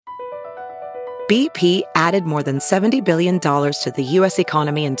BP added more than $70 billion to the U.S.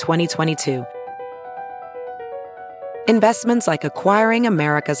 economy in 2022. Investments like acquiring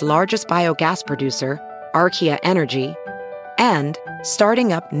America's largest biogas producer, Archaea Energy, and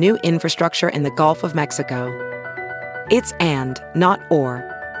starting up new infrastructure in the Gulf of Mexico. It's and, not or.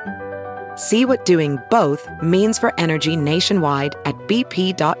 See what doing both means for energy nationwide at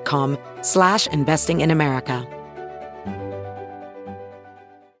bp.com/investing in America.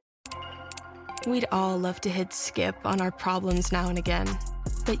 We'd all love to hit skip on our problems now and again.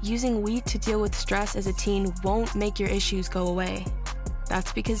 But using weed to deal with stress as a teen won't make your issues go away.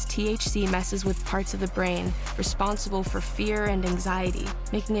 That's because THC messes with parts of the brain responsible for fear and anxiety,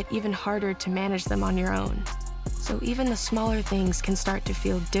 making it even harder to manage them on your own. So even the smaller things can start to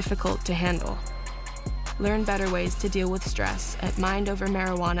feel difficult to handle. Learn better ways to deal with stress at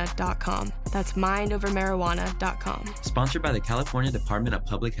mindovermarijuana.com. That's mindovermarijuana.com. Sponsored by the California Department of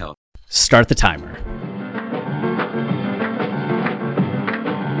Public Health. Start the timer.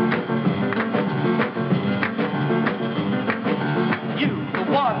 You, the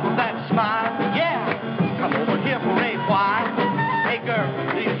one with that smile, yeah. Come over here for a while. Hey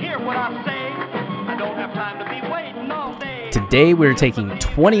girl, do you hear what I say? I don't have time to be waiting all day. Today we're taking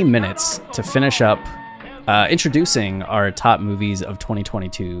 20 minutes to finish up introducing our top movies of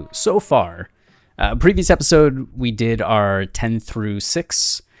 2022 so far. Previous episode, we did our 10 through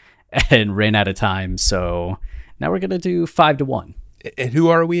 6 and ran out of time, so now we're going to do 5 to 1. And who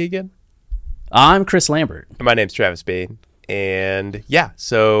are we again? I'm Chris Lambert. My name's Travis Bain. And yeah,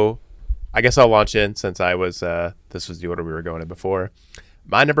 so I guess I'll launch in since I was, this was the order we were going in before.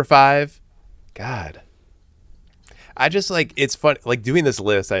 My number 5, God. I just like, it's fun, like doing this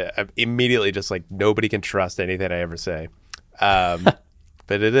list, I immediately just like, nobody can trust anything I ever say. But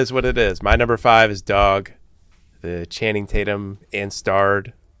it is what it is. My number 5 is Dog, the Channing Tatum and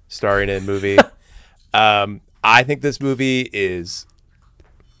starring in movie. I think this movie is,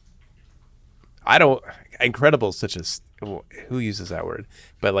 incredible is such a, who uses that word?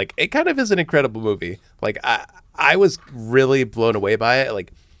 But like, it kind of is an incredible movie. Like I was really blown away by it.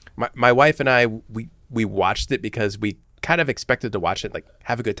 Like my wife and I, we watched it because we kind of expected to watch it, like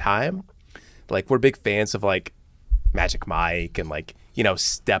have a good time. Like we're big fans of like Magic Mike and like, you know,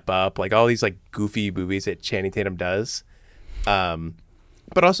 Step Up, like all these like goofy movies that Channing Tatum does.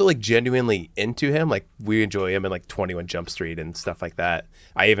 But also like genuinely into him. Like we enjoy him in like 21 Jump Street and stuff like that.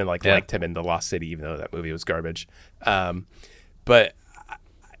 I even liked him in The Lost City, even though that movie was garbage. But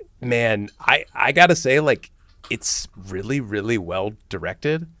man, I gotta say, like, it's really, really well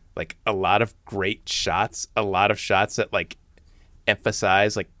directed. Like a lot of great shots, a lot of shots that like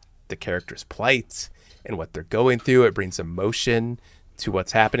emphasize like the character's plight and what they're going through. It brings emotion to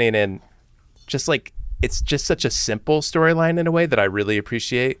what's happening, and just like, it's just such a simple storyline in a way that I really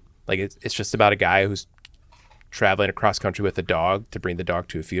appreciate. Like it's just about a guy who's traveling across country with a dog to bring the dog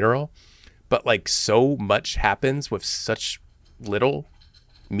to a funeral. But like so much happens with such little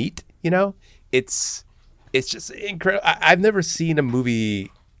meat, you know? It's just incredible. I've never seen a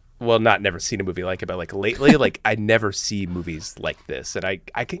movie, well, not never seen a movie like it, but like lately, like I never see movies like this. And I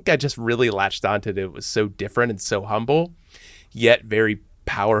think I just really latched onto it. It was so different and so humble, yet very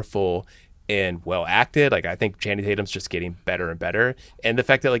powerful and well acted. Like I think Channing Tatum's just getting better and better, and the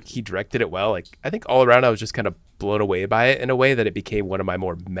fact that like he directed it well, like I think all around I was just kind of blown away by it in a way that it became one of my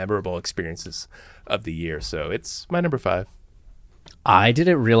more memorable experiences of the year. So it's my number 5. I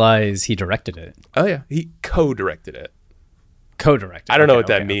didn't realize he directed it. Oh yeah, he co-directed it. Co-directed. I don't know what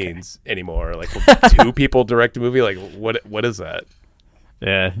that means anymore. Like, will 2 people direct a movie? Like, what is that?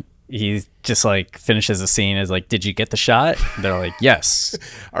 Yeah. He just like finishes a scene as like, did you get the shot? They're like, yes.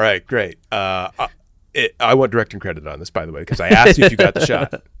 All right, great. I want directing credit on this, by the way, because I asked you if you got the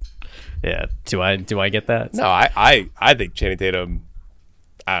shot. Yeah. Do I get that? No, I think Channing Tatum,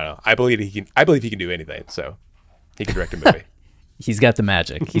 I don't know. I believe he can do anything. So he can direct a movie. He's got the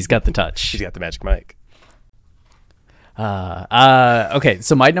magic. He's got the touch. He's got the magic mic. Okay.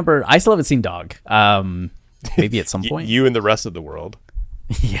 So my number, I still haven't seen Dog. Maybe at some point. You and the rest of the world.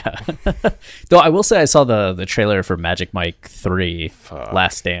 Yeah. Though I will say I saw the trailer for Magic Mike 3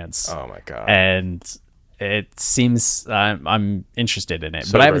 Last Dance. Oh my God. And it seems I'm interested in it,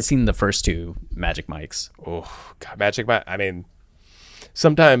 So but I haven't seen the first 2 Magic Mikes. Oh God, Magic Mike. I mean,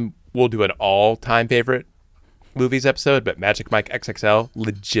 sometime we'll do an all-time favorite movies episode, but Magic Mike XXL,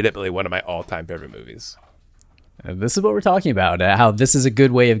 legitimately one of my all-time favorite movies. This is what we're talking about, how this is a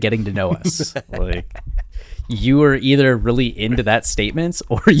good way of getting to know us. Like, you are either really into that statement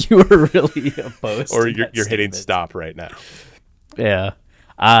or you are really opposed or to you're hitting statement. stop right now. Yeah.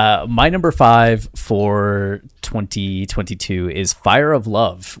 My number 5 for 2022 is Fire of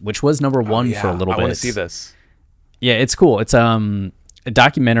Love, which was number 1 for a little bit. I want to see this. Yeah, it's cool. It's a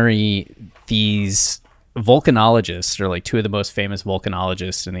documentary. These volcanologists are like two of the most famous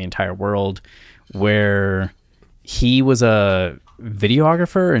volcanologists in the entire world, where he was a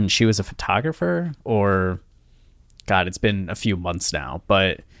videographer and she was a photographer, or God, it's been a few months now,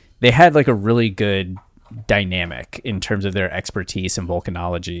 but they had like a really good dynamic in terms of their expertise in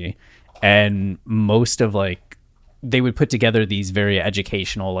volcanology. And most of like, they would put together these very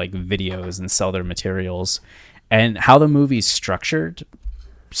educational like videos and sell their materials. And how the movie's structured,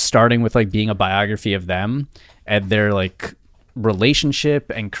 starting with like being a biography of them and their like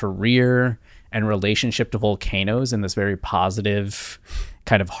relationship and career and relationship to volcanoes in this very positive,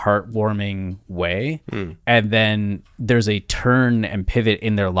 kind of heartwarming way. And then there's a turn and pivot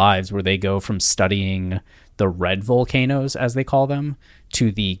in their lives where they go from studying the red volcanoes, as they call them,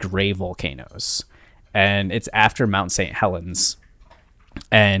 to the gray volcanoes. And it's after Mount St. Helens,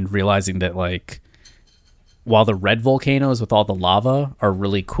 and realizing that like, while the red volcanoes with all the lava are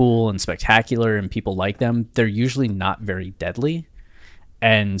really cool and spectacular and people like them, they're usually not very deadly.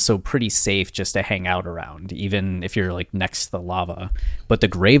 And so pretty safe just to hang out around, even if you're like next to the lava. But the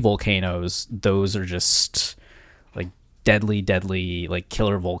gray volcanoes, those are just like deadly, like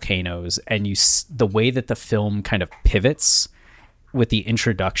killer volcanoes. And the way that the film kind of pivots with the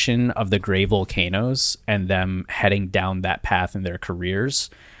introduction of the gray volcanoes and them heading down that path in their careers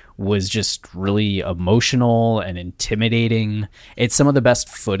was just really emotional and intimidating. It's some of the best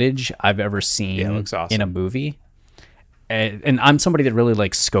footage I've ever seen in a movie. And I'm somebody that really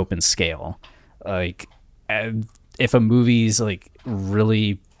likes scope and scale. Like, if a movie's like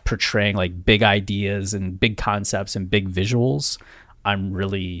really portraying like big ideas and big concepts and big visuals, I'm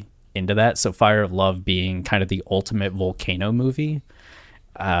really into that. So Fire of Love being kind of the ultimate volcano movie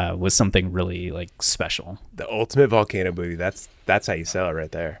was something really like special. The ultimate volcano movie. That's how you sell it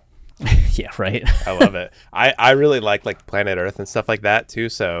right there. Yeah, right. I love it. I really like Planet Earth and stuff like that too.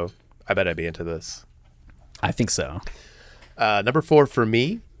 So I bet I'd be into this. I think so. Number 4 for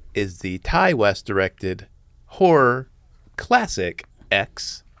me is the Ty West directed horror classic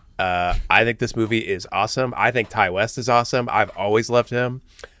X. I think this movie is awesome. I think Ty West is awesome. I've always loved him.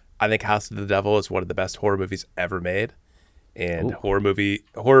 I think House of the Devil is one of the best horror movies ever made. And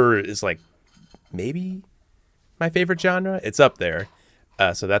horror is like maybe my favorite genre. It's up there.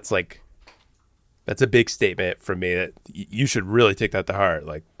 So that's a big statement from me that you should really take that to heart.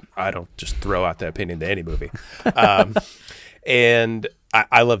 Like, I don't just throw out that opinion to any movie. And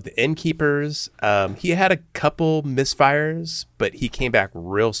I love The Innkeepers. He had a couple misfires, but he came back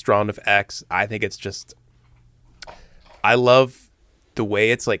real strong with X. I think it's just, I love the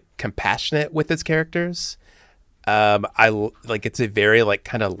way it's like compassionate with its characters. It's a very like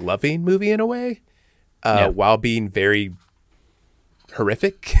kind of loving movie in a way, while being very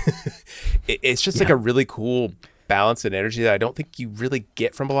horrific. It's just like a really cool balance and energy that I don't think you really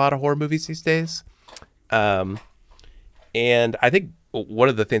get from a lot of horror movies these days. And I think one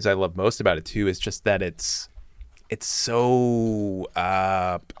of the things I love most about it too is just that it's so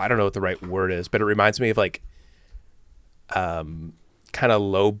I don't know what the right word is, but it reminds me of like kind of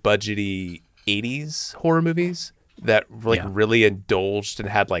low budgety 80s horror movies that really indulged and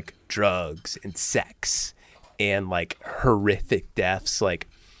had like drugs and sex and like horrific deaths. Like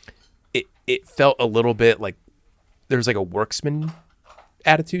it felt a little bit like there's like a worksman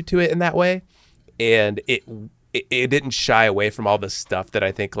attitude to it in that way, and it didn't shy away from all the stuff that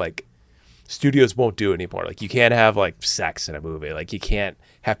I think like studios won't do anymore. Like, you can't have like sex in a movie, like you can't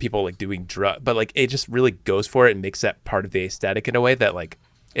have people like doing drugs, but like it just really goes for it and makes that part of the aesthetic in a way that like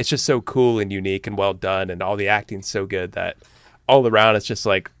it's just so cool and unique and well done, and all the acting's so good that all around it's just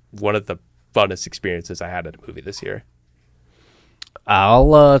like one of the funnest experiences I had at a movie this year.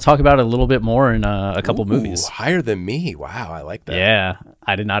 I'll talk about it a little bit more in a couple movies. Higher than me. Wow, I like that. Yeah,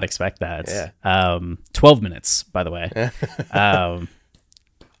 I did not expect that. Yeah. 12 minutes, by the way.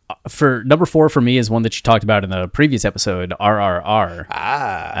 For number 4 for me is one that you talked about in the previous episode, RRR.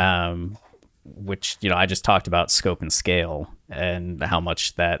 Which, I just talked about scope and scale and how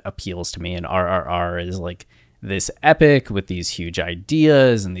much that appeals to me. And RRR is like this epic with these huge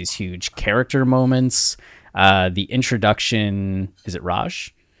ideas and these huge character moments. The introduction, is it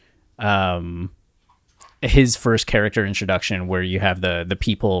Raj? His first character introduction, where you have the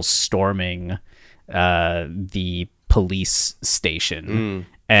people storming the police station,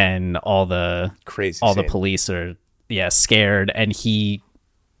 and all the police are scared, and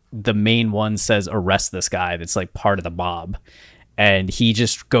the main one says, arrest this guy that's like part of the mob. and he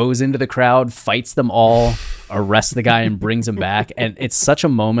just goes into the crowd, fights them all, arrests the guy, and brings him back. And it's such a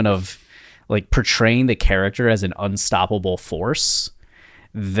moment of like portraying the character as an unstoppable force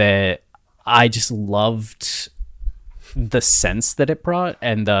that I just loved the sense that it brought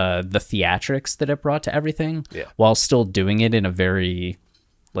and the theatrics that it brought to everything, while still doing it in a very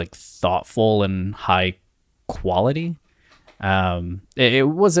like thoughtful and high quality. It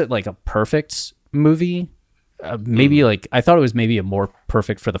wasn't like a perfect movie. Maybe like I thought it was maybe a more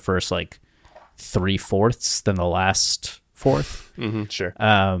perfect for the first like 3/4 than the last fourth. Sure.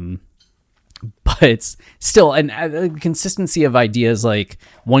 But it's still a consistency of ideas. Like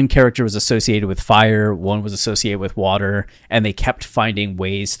one character was associated with fire, one was associated with water, and they kept finding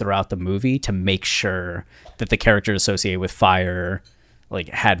ways throughout the movie to make sure that the character associated with fire like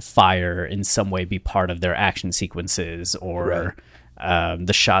had fire in some way be part of their action sequences or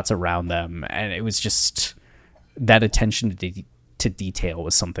the shots around them. And it was just that attention to detail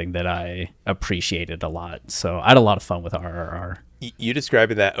was something that I appreciated a lot. So I had a lot of fun with RRR. You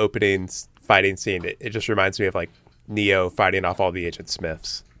describing that opening fighting scene, it just reminds me of like Neo fighting off all the Agent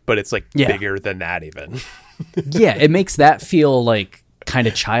Smiths, but it's like bigger than that even. Yeah, it makes that feel like kind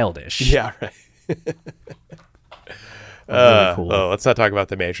of childish. Yeah, right. Really cool. Oh, let's not talk about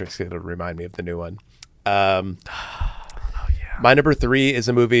The Matrix. It'll remind me of the new one. My number 3 is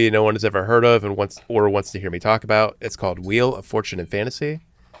a movie no one has ever heard of and wants to hear me talk about. It's called Wheel of Fortune and Fantasy.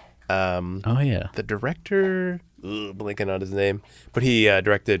 The director, blinking on his name, but he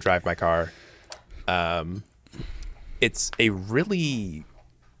directed Drive My Car. It's a really,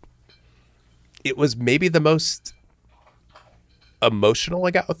 it was maybe the most emotional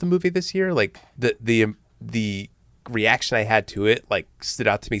I got with the movie this year. Like the reaction I had to it like stood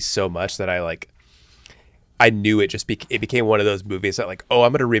out to me so much that I knew it just it became one of those movies that like, oh,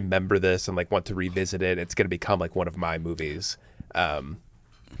 I'm gonna remember this and like want to revisit it. It's gonna become like one of my movies.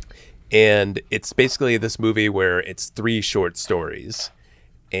 And it's basically this movie where it's 3 short stories,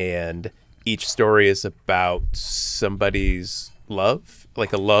 and each story is about somebody's love,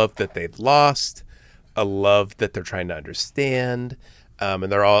 like a love that they've lost, a love that they're trying to understand, and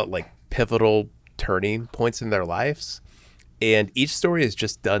they're all at like pivotal turning points in their lives. And each story is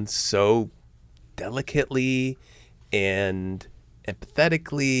just done so delicately and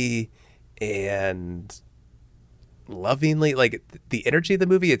empathetically and lovingly. Like the energy of the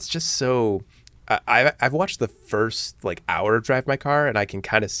movie, it's just so I've watched the first like hour of Drive My Car and I can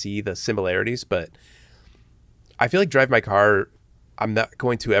kind of see the similarities, but I feel like Drive My Car, I'm not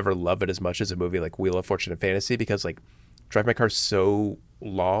going to ever love it as much as a movie like Wheel of Fortune and Fantasy, because like Drive My Car is so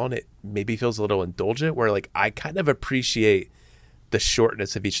long, it maybe feels a little indulgent, where like I kind of appreciate the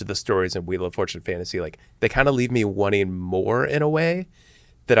shortness of each of the stories in Wheel of Fortune and Fantasy. Like they kind of leave me wanting more in a way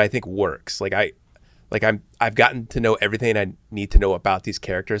that I think works. I've gotten to know everything I need to know about these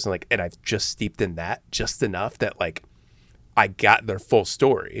characters, and I've just steeped in that just enough that like I got their full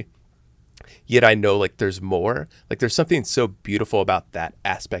story. Yet I know like there's more. Like there's something so beautiful about that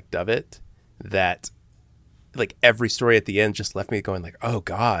aspect of it that like every story at the end just left me going like, oh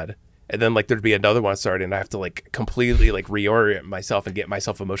God. And then like there'd be another one starting and I have to like completely like reorient myself and get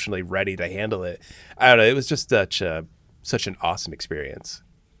myself emotionally ready to handle it. I don't know. It was just such an awesome experience.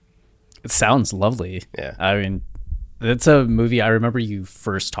 It sounds lovely. Yeah. I mean, it's a movie. I remember you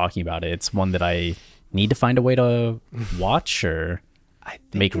first talking about it. It's one that I need to find a way to watch or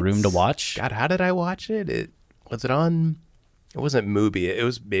make room to watch. God, how did I watch it? It wasn't Mubi.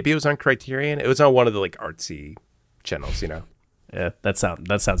 It was on Criterion. It was on one of the like artsy channels, you know. Yeah, that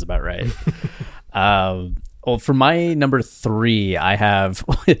sounds about right. Well, for my number 3, I have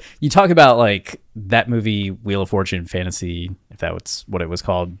you talk about like that movie Wheel of Fortune Fantasy, if that was what it was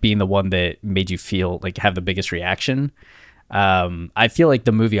called, being the one that made you feel like have the biggest reaction. I feel like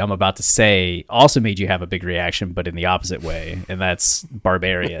the movie I'm about to say also made you have a big reaction, but in the opposite way, and that's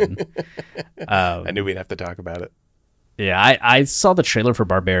Barbarian. I knew we'd have to talk about it. Yeah, I saw the trailer for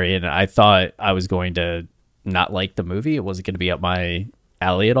Barbarian, and I thought I was going to not like the movie. It wasn't going to be up my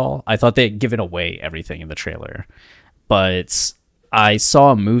alley at all. I thought they'd given away everything in the trailer, but I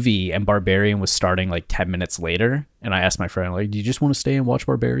saw a movie and Barbarian was starting like 10 minutes later, and I asked my friend, like, do you just want to stay and watch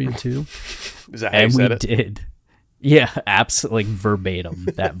Barbarian too? Is that how you said it? Did. Yeah, absolutely, like verbatim,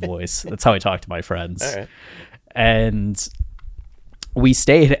 that voice. That's how I talk to my friends. All right. And we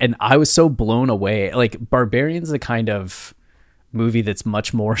stayed, and I was so blown away. Like Barbarian's the kind of movie that's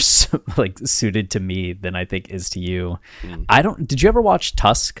much more like suited to me than I think is to you. Did you ever watch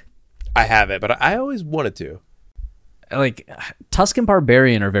Tusk? I haven't, but I always wanted to. Like Tusk and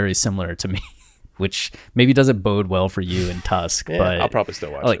Barbarian are very similar to me, which maybe doesn't bode well for you in Tusk. Yeah, but I'll probably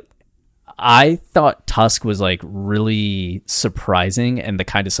still watch it. I thought Tusk was like really surprising, and the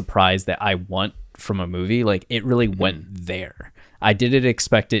kind of surprise that I want from a movie. Like it really went there. I didn't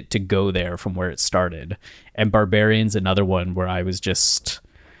expect it to go there from where it started. And Barbarian's another one where I was just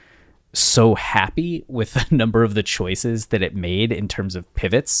so happy with the number of the choices that it made in terms of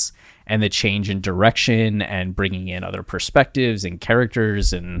pivots and the change in direction and bringing in other perspectives and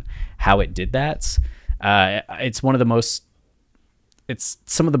characters and how it did that. It's some of the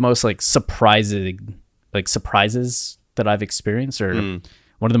most like surprises that I've experienced, or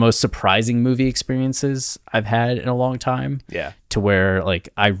one of the most surprising movie experiences I've had in a long time. Yeah. To where like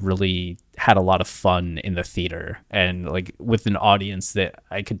I really had a lot of fun in the theater, and like with an audience that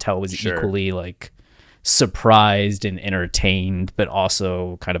I could tell was equally like surprised and entertained, but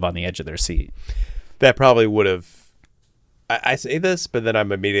also kind of on the edge of their seat. That probably would have, I say this, but then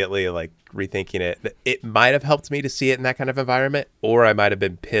I'm immediately like rethinking it. It might have helped me to see it in that kind of environment, or I might have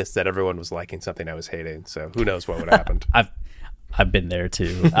been pissed that everyone was liking something I was hating. So who knows what would have happened. I've been there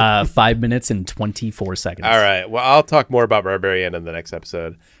too. 5 minutes and 24 seconds. All right. Well, I'll talk more about Barbarian in the next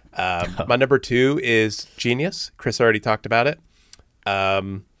episode. My number 2 is Genius. Chris already talked about it.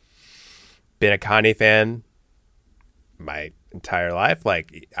 Been a Kanye fan my entire life.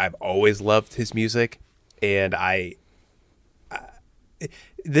 Like I've always loved his music, and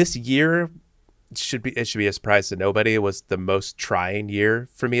this year should be a surprise to nobody. It was the most trying year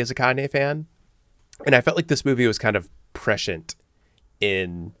for me as a Kanye fan, and I felt like this movie was kind of prescient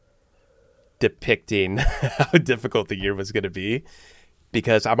in depicting how difficult the year was going to be,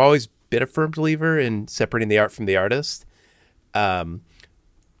 because I've always been a firm believer in separating the art from the artist, and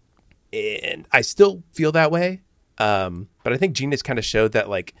I still feel that way, but I think Genius kind of showed that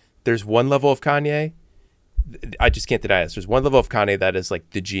like there's one level of Kanye, I just can't deny this, there's one level of Kanye that is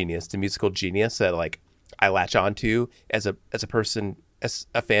like the genius, the musical genius that like I latch onto as a person, as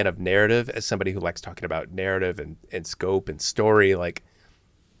a fan of narrative, as somebody who likes talking about narrative and scope and story. Like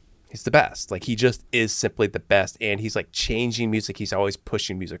he's the best. Like he just is simply the best, and he's like changing music. He's always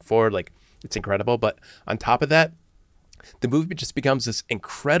pushing music forward. Like it's incredible. But on top of that, the movie just becomes this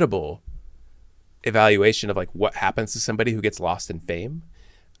incredible evaluation of like what happens to somebody who gets lost in fame,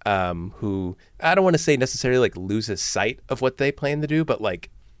 who I don't want to say necessarily like loses sight of what they plan to do, but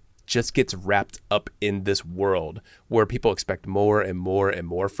like just gets wrapped up in this world where people expect more and more and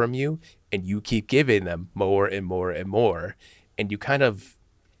more from you, and you keep giving them more and more and more, and you kind of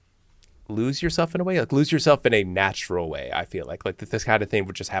lose yourself in a way, like lose yourself in a natural way. I feel like this kind of thing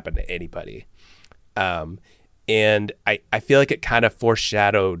would just happen to anybody. And I feel like it kind of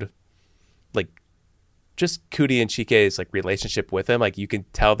foreshadowed like just Cootie and Chike's like relationship with him. Like you can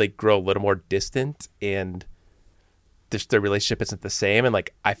tell they grow a little more distant, and their relationship isn't the same. And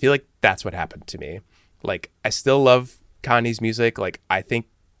like I feel like that's what happened to me. Like I still love Kanye's music. Like I think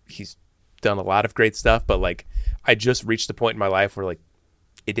he's done a lot of great stuff, but like I just reached the point in my life where like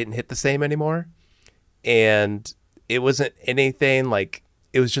it didn't hit the same anymore, and it wasn't anything, like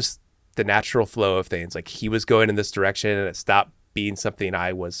it was just the natural flow of things. Like he was going in this direction, and it stopped being something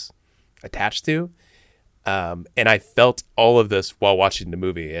I was attached to. And I felt all of this while watching the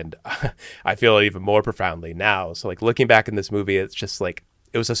movie, and I feel it even more profoundly now. So like looking back in this movie, it's just like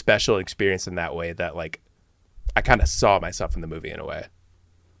it was a special experience in that way, that like I kind of saw myself in the movie in a way.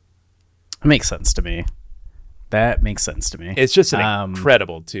 It makes sense to me. That makes sense to me. It's just an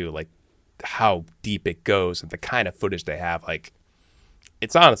incredible too, like how deep it goes and the kind of footage they have. Like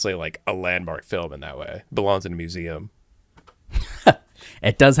it's honestly like a landmark film in that way. It belongs in a museum.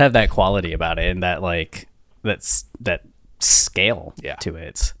 It does have that quality about it, and that like that scale to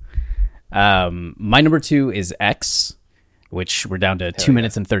it. My number 2 is X, which we're down to 2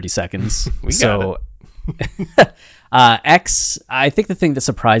 minutes and 30 seconds. X, I think the thing that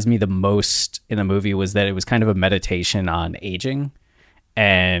surprised me the most in the movie was that it was kind of a meditation on aging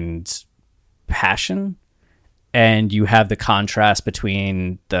and passion. And you have the contrast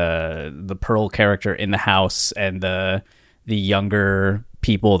between the Pearl character in the house and the younger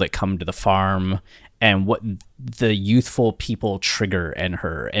people that come to the farm, and what the youthful people trigger in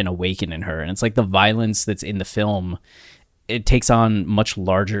her and awaken in her. And it's like the violence that's in the film, it takes on much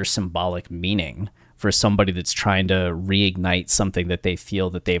larger symbolic meaning for somebody that's trying to reignite something that they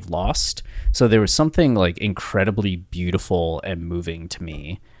feel that they've lost. So there was something like incredibly beautiful and moving to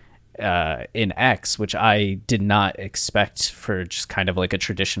me in X, which I did not expect for just kind of like a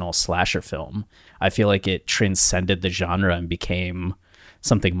traditional slasher film. I feel like it transcended the genre and became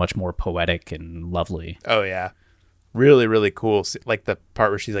something much more poetic and lovely. Oh yeah, really, really cool. Like the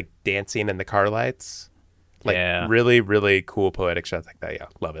part where she's like dancing in the car lights, like really, really cool poetic shots like that. Yeah,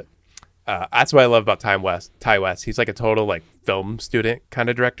 love it. That's what I love about Ty West. He's like a total like film student kind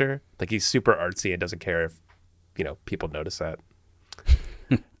of director. Like he's super artsy and doesn't care if people notice that.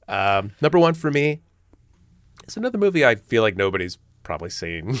 Number one for me is another movie I feel like nobody's probably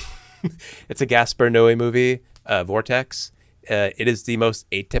seen. It's a Gaspar Noé movie, Vortex. It is the most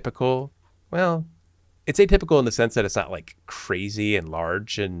atypical. Well, it's atypical in the sense that it's not like crazy and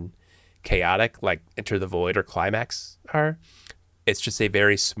large and chaotic like Enter the Void or Climax are. It's just a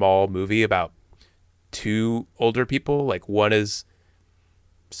very small movie about two older people. Like one is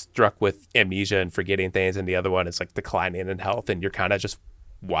struck with amnesia and forgetting things, and the other one is like declining in health, and you're kind of just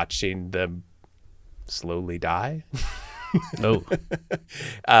watching them slowly die. Oh.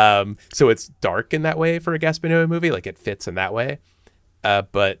 So it's dark in that way for a Gaspar Noé movie. Like it fits in that way.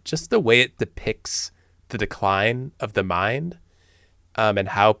 But just the way it depicts the decline of the mind, and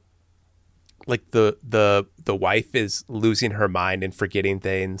how like the wife is losing her mind and forgetting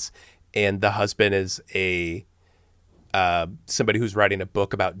things, and the husband is a somebody who's writing a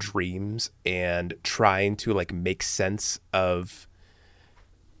book about dreams and trying to like make sense of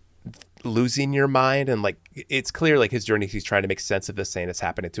losing your mind. And like it's clear like his journey, he's trying to make sense of this thing that's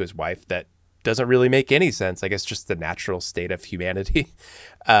happening to his wife that doesn't really make any sense. I guess just the natural state of humanity.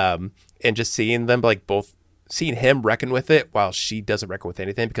 And just seeing them like both seeing him reckon with it while she doesn't reckon with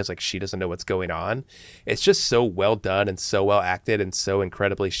anything because like she doesn't know what's going on. It's just so well done and so well acted and so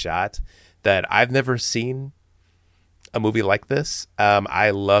incredibly shot that I've never seen a movie like this. I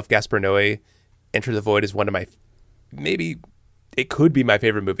love Gaspar Noé. Enter the Void is one of my, maybe it could be my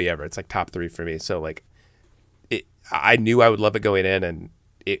favorite movie ever. It's like top 3 for me. So like I knew I would love it going in, and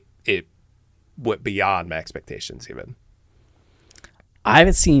it went beyond my expectations even. I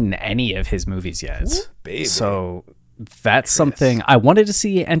haven't seen any of his movies yet. Ooh, baby. So that's something I wanted to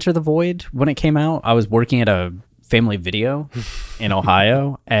see. Enter the Void when it came out. I was working at a Family Video in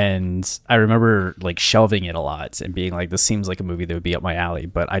Ohio, and I remember like shelving it a lot and being like, this seems like a movie that would be up my alley,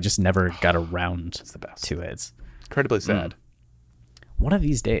 but I just never got around to it. Incredibly sad. One of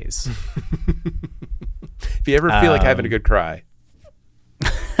these days. If you ever feel like having a good cry.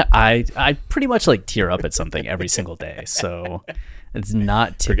 I pretty much like tear up at something every single day, so it's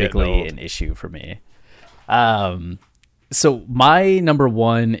not typically an issue for me. So my number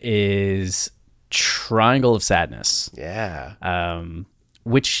one is Triangle of Sadness. Yeah.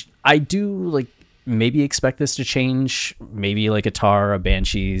 Which I do like maybe expect this to change. Maybe like a Tar, a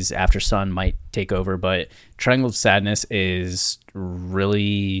Banshees, After Sun might take over, but Triangle of Sadness is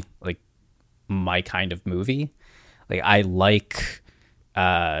really like my kind of movie. Like I like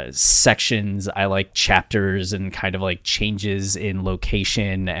sections, I like chapters and kind of like changes in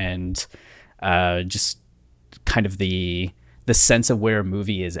location and just kind of the sense of where a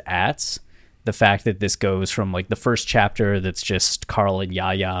movie is at. The fact that this goes from like the first chapter that's just Carl and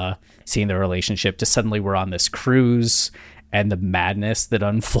Yaya seeing their relationship to suddenly we're on this cruise and the madness that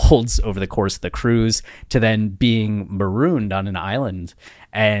unfolds over the course of the cruise to then being marooned on an island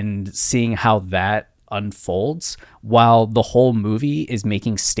and seeing how that unfolds while the whole movie is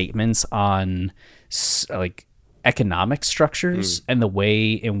making statements on like economic structures and the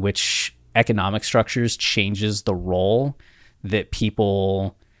way in which economic structures changes the role that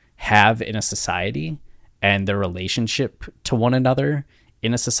people have in a society and their relationship to one another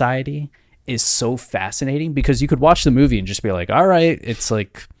in a society is so fascinating, because you could watch the movie and just be like, all right, it's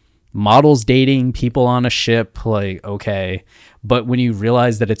like models dating people on a ship, like, okay. But when you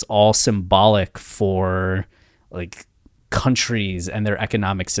realize that it's all symbolic for like countries and their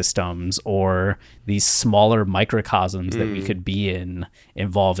economic systems, or these smaller microcosms that we could be in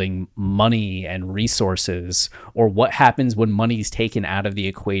involving money and resources, or what happens when money's taken out of the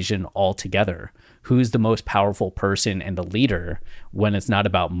equation altogether. Who's the most powerful person and the leader when it's not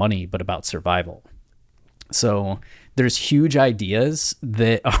about money, but about survival? So there's huge ideas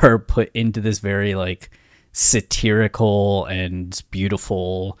that are put into this very like satirical and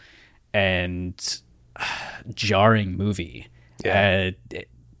beautiful and jarring movie. It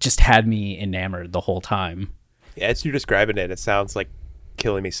just had me enamored the whole time. Yeah, as you're describing it, it sounds like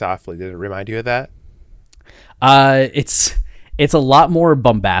Killing Me Softly. Did it remind you of that? It's a lot more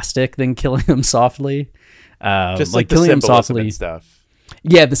bombastic than Killing Them Softly. Just like Killing Them Softly and stuff.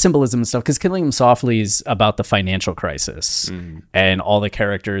 Yeah, the symbolism and stuff, because Killing Them Softly is about the financial crisis, and all the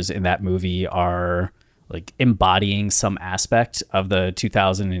characters in that movie are like embodying some aspect of the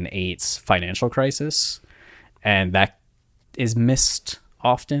 2008's financial crisis, and that is missed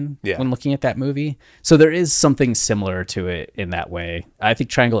often when looking at that movie. So there is something similar to it in that way. I think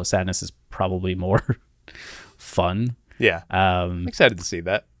Triangle of Sadness is probably more fun. Yeah, I'm excited to see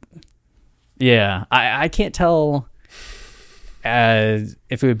that. Yeah, I can't tell.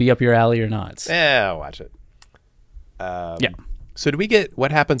 if it would be up your alley or not. Yeah, I'll watch it. Yeah. So do we get,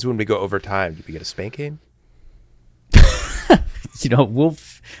 what happens when we go overtime? Do we get a spanking? We'll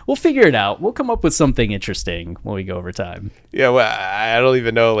figure it out. We'll come up with something interesting when we go overtime. Yeah, well, I don't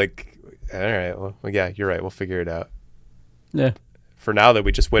even know, like, all right, well, yeah, you're right. We'll figure it out. Yeah. For now that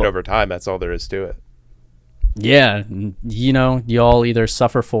we just went overtime, that's all there is to it. Yeah, you all either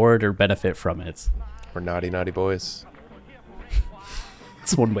suffer for it or benefit from it. We're naughty, naughty boys.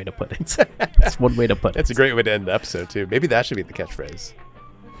 It's one way to put it. It's one way to put it. It's a great way to end the episode, too. Maybe that should be the catchphrase.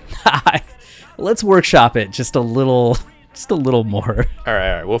 Let's workshop it just a little more. All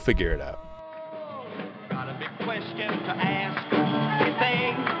right. We'll figure it out.